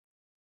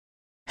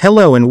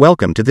Hello and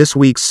welcome to this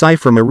week's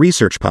CYFIRMA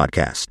Research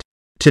Podcast.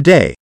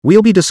 Today,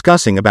 we'll be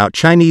discussing about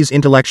Chinese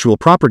intellectual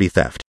property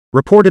theft,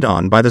 reported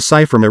on by the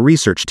CYFIRMA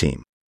research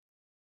team.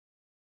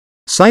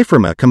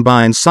 CYFIRMA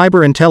combines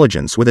cyber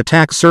intelligence with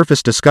attack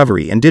surface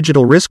discovery and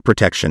digital risk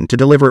protection to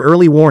deliver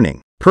early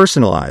warning,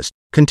 personalized,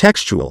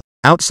 contextual,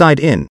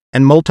 outside-in,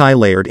 and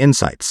multi-layered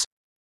insights.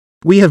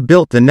 We have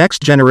built the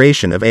next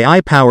generation of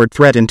AI-powered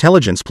threat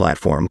intelligence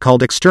platform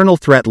called External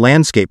Threat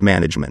Landscape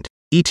Management,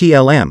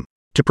 ETLM,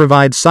 to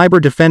provide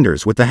cyber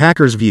defenders with the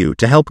hacker's view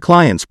to help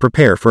clients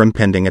prepare for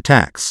impending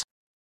attacks.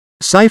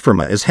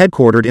 CYFIRMA is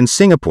headquartered in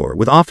Singapore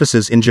with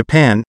offices in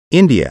Japan,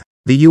 India,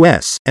 the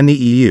US, and the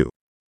EU.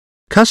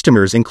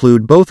 Customers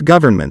include both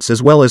governments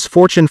as well as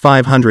Fortune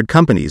 500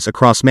 companies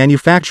across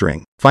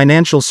manufacturing,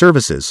 financial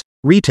services,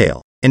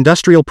 retail,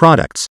 industrial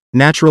products,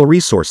 natural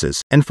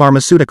resources, and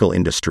pharmaceutical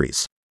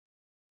industries.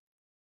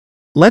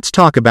 Let's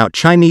talk about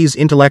Chinese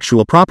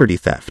intellectual property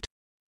theft.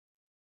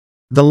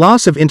 The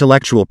loss of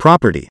intellectual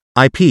property,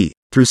 IP,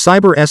 through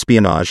cyber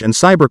espionage and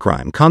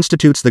cybercrime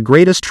constitutes the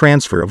greatest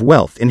transfer of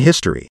wealth in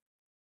history.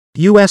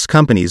 U.S.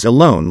 companies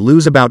alone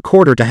lose about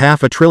 $250 to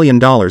 $500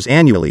 billion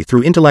annually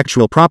through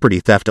intellectual property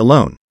theft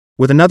alone,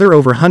 with another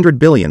over $100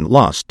 billion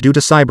lost due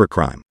to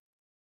cybercrime.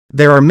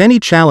 There are many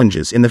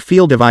challenges in the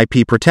field of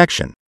IP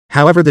protection.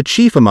 However, the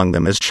chief among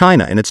them is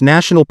China and its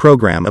national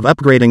program of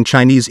upgrading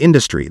Chinese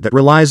industry that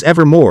relies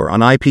ever more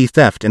on IP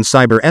theft and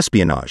cyber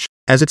espionage,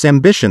 as its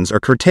ambitions are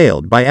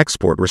curtailed by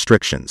export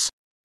restrictions.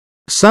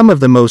 Some of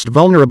the most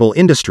vulnerable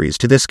industries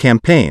to this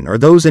campaign are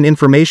those in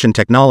information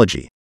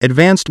technology,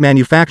 advanced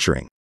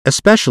manufacturing,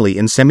 especially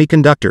in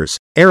semiconductors,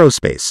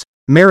 aerospace,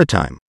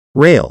 maritime,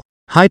 rail,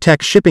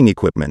 high-tech shipping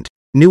equipment,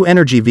 new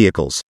energy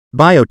vehicles,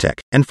 biotech,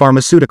 and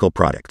pharmaceutical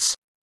products.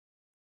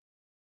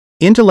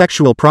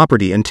 Intellectual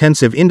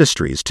property-intensive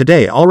industries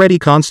today already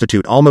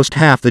constitute almost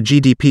half the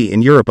GDP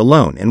in Europe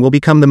alone and will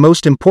become the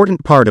most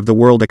important part of the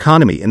world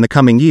economy in the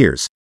coming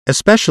years,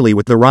 especially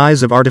with the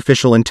rise of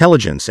artificial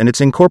intelligence and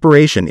its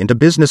incorporation into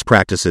business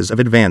practices of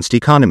advanced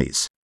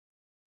economies.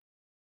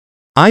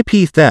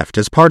 IP theft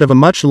is part of a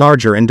much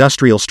larger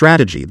industrial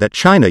strategy that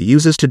China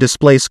uses to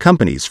displace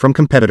companies from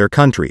competitor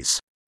countries.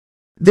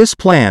 This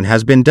plan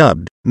has been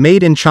dubbed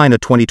Made in China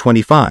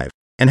 2025,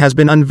 and has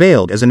been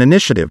unveiled as an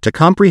initiative to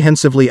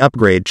comprehensively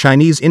upgrade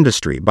Chinese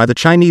industry by the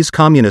Chinese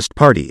Communist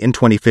Party in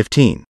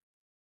 2015.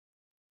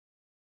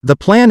 The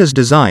plan is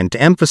designed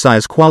to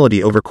emphasize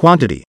quality over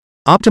quantity,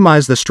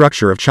 optimize the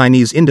structure of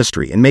Chinese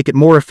industry and make it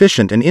more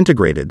efficient and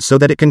integrated so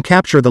that it can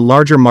capture the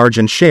larger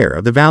margin share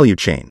of the value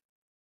chain.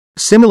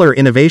 Similar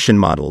innovation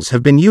models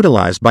have been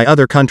utilized by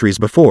other countries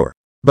before,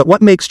 but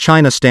what makes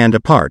China stand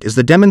apart is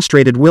the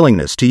demonstrated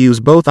willingness to use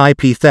both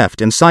IP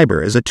theft and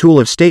cyber as a tool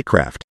of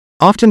statecraft,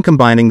 often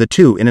combining the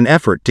two in an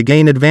effort to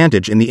gain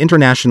advantage in the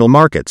international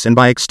markets and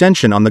by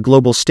extension on the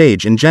global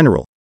stage in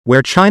general,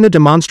 where China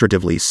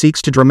demonstratively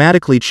seeks to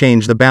dramatically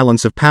change the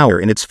balance of power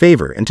in its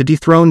favor and to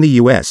dethrone the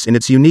US in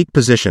its unique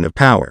position of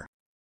power.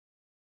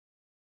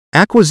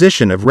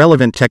 Acquisition of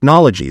relevant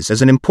technologies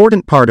is an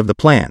important part of the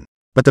plan,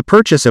 but the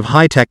purchase of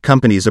high-tech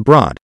companies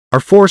abroad are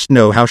forced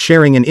know-how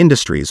sharing in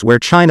industries where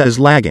China is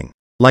lagging,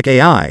 like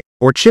AI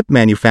or chip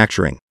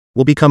manufacturing,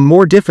 will become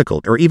more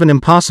difficult or even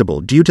impossible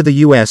due to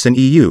the US and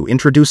EU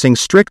introducing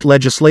strict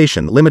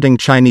legislation limiting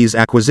Chinese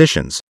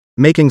acquisitions,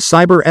 making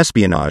cyber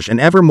espionage an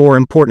ever more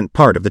important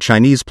part of the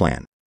Chinese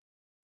plan.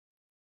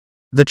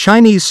 The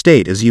Chinese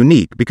state is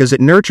unique because it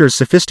nurtures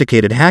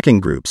sophisticated hacking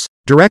groups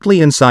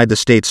directly inside the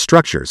state's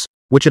structures,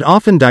 which it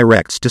often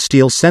directs to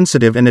steal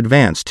sensitive and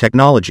advanced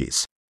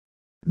technologies.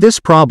 This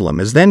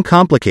problem is then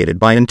complicated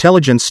by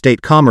intelligent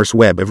state-commerce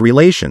web of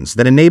relations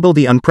that enable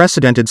the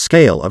unprecedented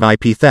scale of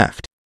IP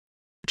theft.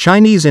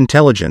 Chinese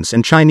intelligence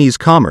and Chinese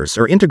commerce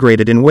are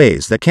integrated in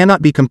ways that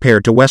cannot be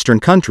compared to Western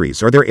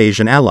countries or their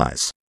Asian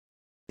allies.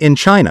 In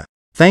China,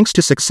 thanks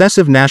to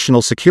successive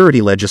national security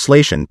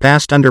legislation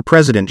passed under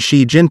President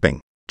Xi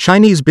Jinping,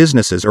 Chinese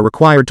businesses are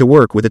required to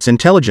work with its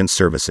intelligence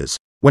services,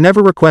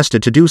 whenever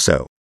requested to do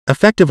so,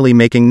 effectively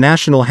making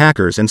national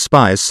hackers and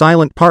spies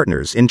silent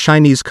partners in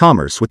Chinese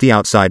commerce with the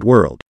outside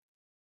world.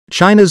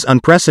 China's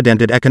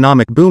unprecedented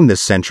economic boom this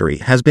century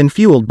has been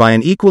fueled by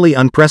an equally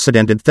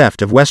unprecedented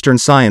theft of Western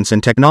science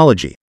and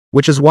technology,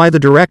 which is why the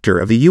director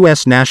of the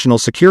U.S. National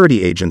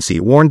Security Agency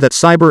warned that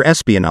cyber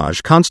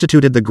espionage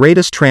constituted the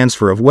greatest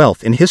transfer of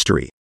wealth in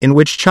history, in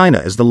which China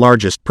is the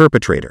largest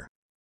perpetrator.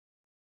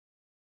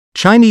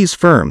 Chinese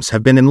firms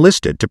have been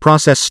enlisted to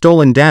process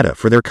stolen data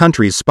for their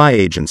country's spy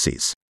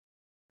agencies.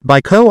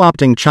 By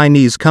co-opting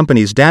Chinese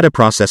companies' data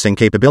processing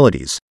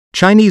capabilities,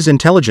 Chinese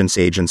intelligence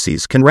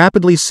agencies can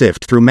rapidly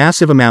sift through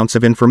massive amounts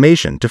of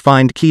information to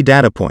find key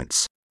data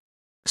points.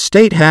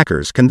 State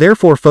hackers can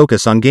therefore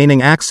focus on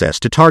gaining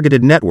access to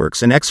targeted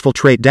networks and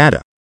exfiltrate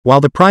data,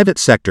 while the private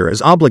sector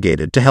is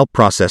obligated to help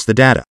process the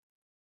data.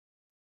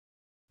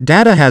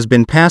 Data has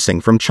been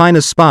passing from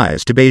China's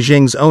spies to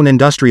Beijing's own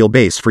industrial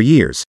base for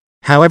years.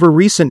 However,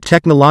 recent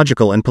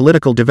technological and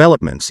political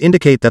developments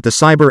indicate that the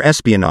cyber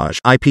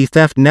espionage IP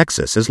theft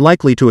nexus is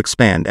likely to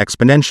expand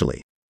exponentially.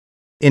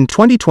 In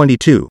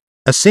 2022,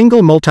 A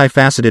single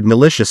multifaceted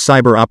malicious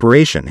cyber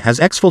operation has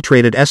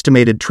exfiltrated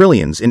estimated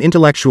trillions in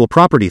intellectual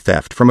property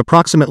theft from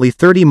approximately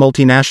 30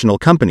 multinational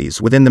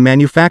companies within the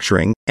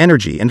manufacturing,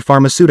 energy, and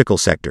pharmaceutical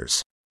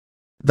sectors.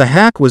 The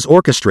hack was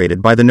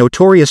orchestrated by the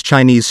notorious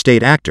Chinese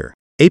state actor,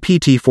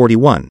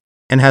 APT-41,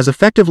 and has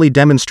effectively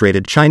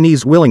demonstrated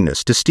Chinese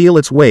willingness to steal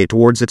its way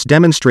towards its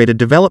demonstrated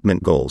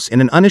development goals in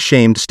an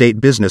unashamed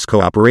state-business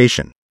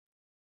cooperation.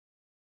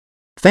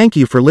 Thank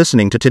you for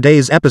listening to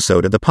today's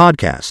episode of the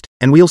podcast,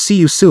 and we'll see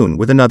you soon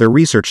with another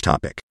research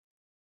topic.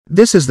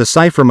 This is the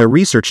CYFIRMA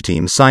research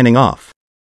team signing off.